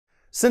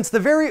Since the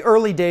very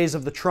early days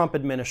of the Trump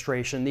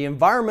administration, the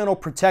Environmental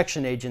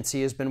Protection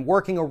Agency has been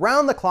working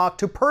around the clock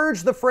to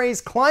purge the phrase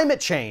climate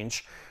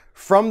change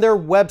from their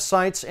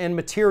websites and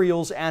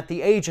materials at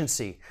the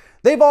agency.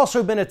 They've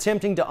also been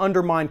attempting to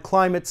undermine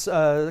climate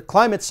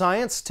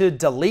science, to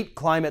delete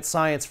climate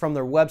science from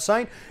their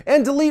website,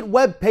 and delete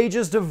web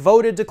pages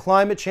devoted to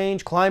climate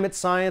change, climate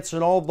science,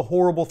 and all of the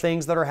horrible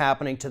things that are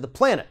happening to the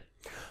planet.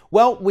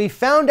 Well, we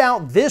found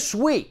out this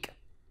week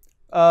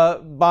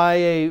by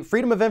a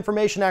Freedom of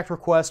Information Act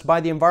request by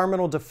the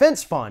Environmental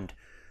Defense Fund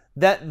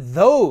that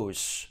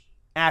those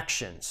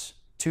actions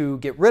to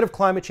get rid of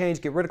climate change,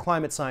 get rid of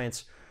climate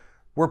science,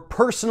 were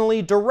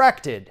personally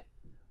directed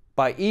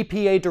by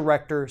EPA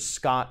Director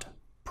Scott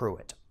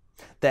Pruitt.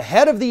 The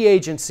head of the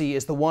agency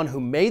is the one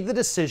who made the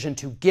decision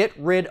to get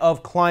rid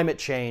of climate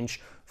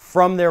change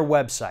from their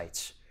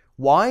websites.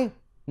 Why?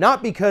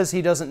 Not because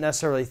he doesn't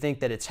necessarily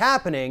think that it's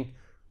happening,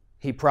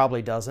 he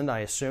probably doesn't, I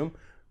assume,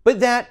 but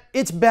that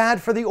it's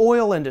bad for the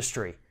oil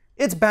industry.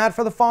 It's bad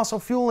for the fossil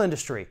fuel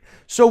industry.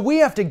 So we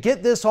have to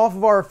get this off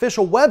of our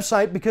official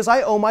website because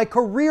I owe my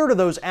career to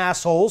those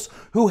assholes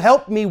who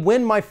helped me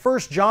win my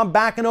first job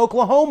back in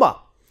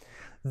Oklahoma.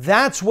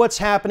 That's what's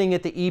happening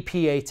at the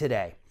EPA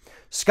today.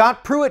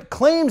 Scott Pruitt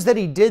claims that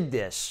he did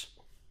this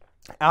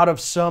out of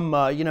some,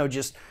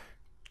 just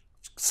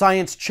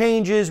science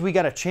changes. We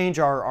got to change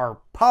our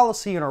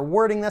policy and our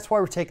wording. That's why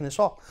we're taking this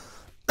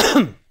off.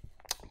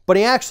 But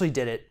he actually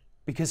did it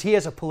because he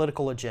has a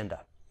political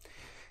agenda.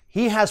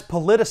 He has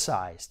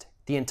politicized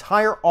the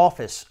entire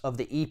office of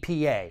the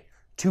EPA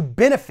to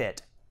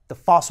benefit the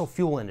fossil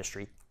fuel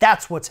industry.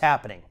 That's what's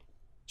happening.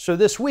 So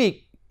this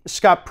week,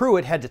 Scott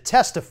Pruitt had to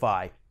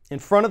testify in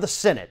front of the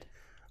Senate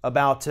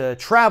about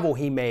travel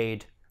he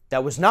made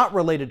that was not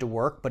related to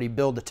work, but he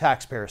billed the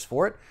taxpayers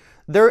for it.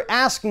 They're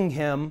asking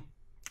him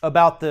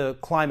about the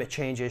climate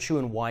change issue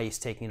and why he's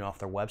taking it off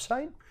their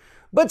website.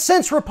 But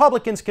since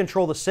Republicans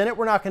control the Senate,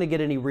 we're not going to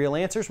get any real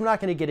answers. We're not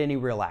going to get any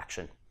real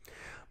action.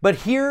 But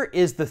here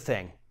is the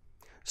thing.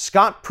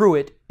 Scott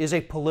Pruitt is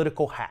a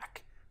political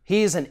hack.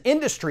 He is an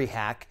industry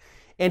hack,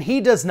 and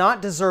he does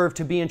not deserve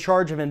to be in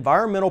charge of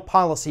environmental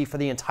policy for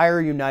the entire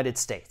United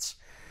States.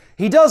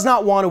 He does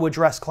not want to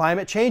address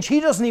climate change. He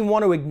doesn't even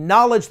want to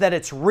acknowledge that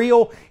it's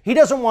real. He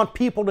doesn't want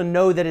people to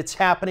know that it's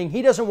happening.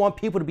 He doesn't want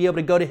people to be able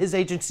to go to his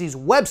agency's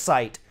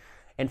website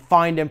and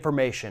find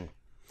information.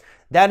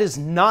 That is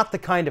not the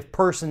kind of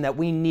person that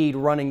we need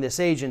running this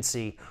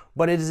agency,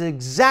 but it is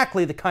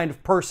exactly the kind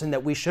of person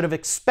that we should have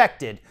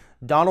expected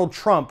Donald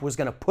Trump was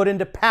going to put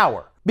into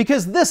power.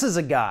 Because this is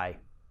a guy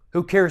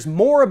who cares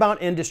more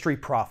about industry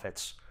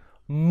profits,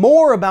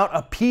 more about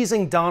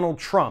appeasing Donald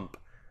Trump,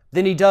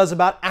 than he does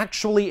about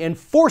actually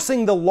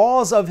enforcing the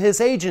laws of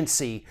his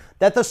agency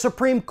that the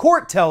Supreme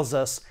Court tells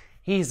us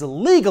he's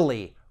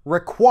legally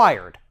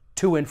required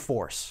to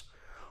enforce.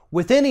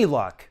 With any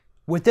luck,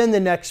 within the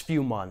next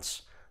few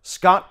months,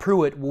 Scott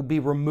Pruitt will be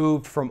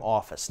removed from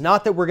office.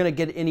 Not that we're going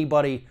to get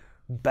anybody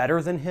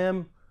better than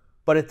him,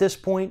 but at this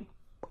point,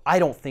 I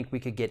don't think we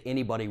could get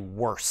anybody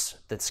worse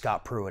than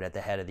Scott Pruitt at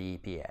the head of the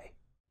EPA.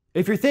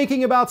 If you're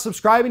thinking about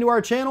subscribing to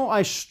our channel,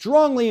 I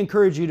strongly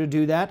encourage you to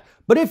do that.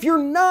 But if you're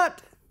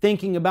not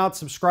thinking about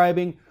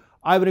subscribing,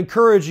 I would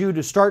encourage you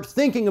to start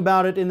thinking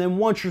about it, and then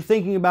once you're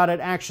thinking about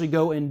it, actually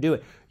go and do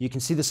it. You can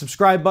see the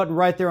subscribe button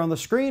right there on the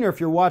screen, or if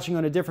you're watching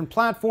on a different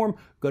platform,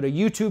 go to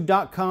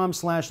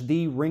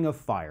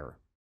youtube.com/theringofFire.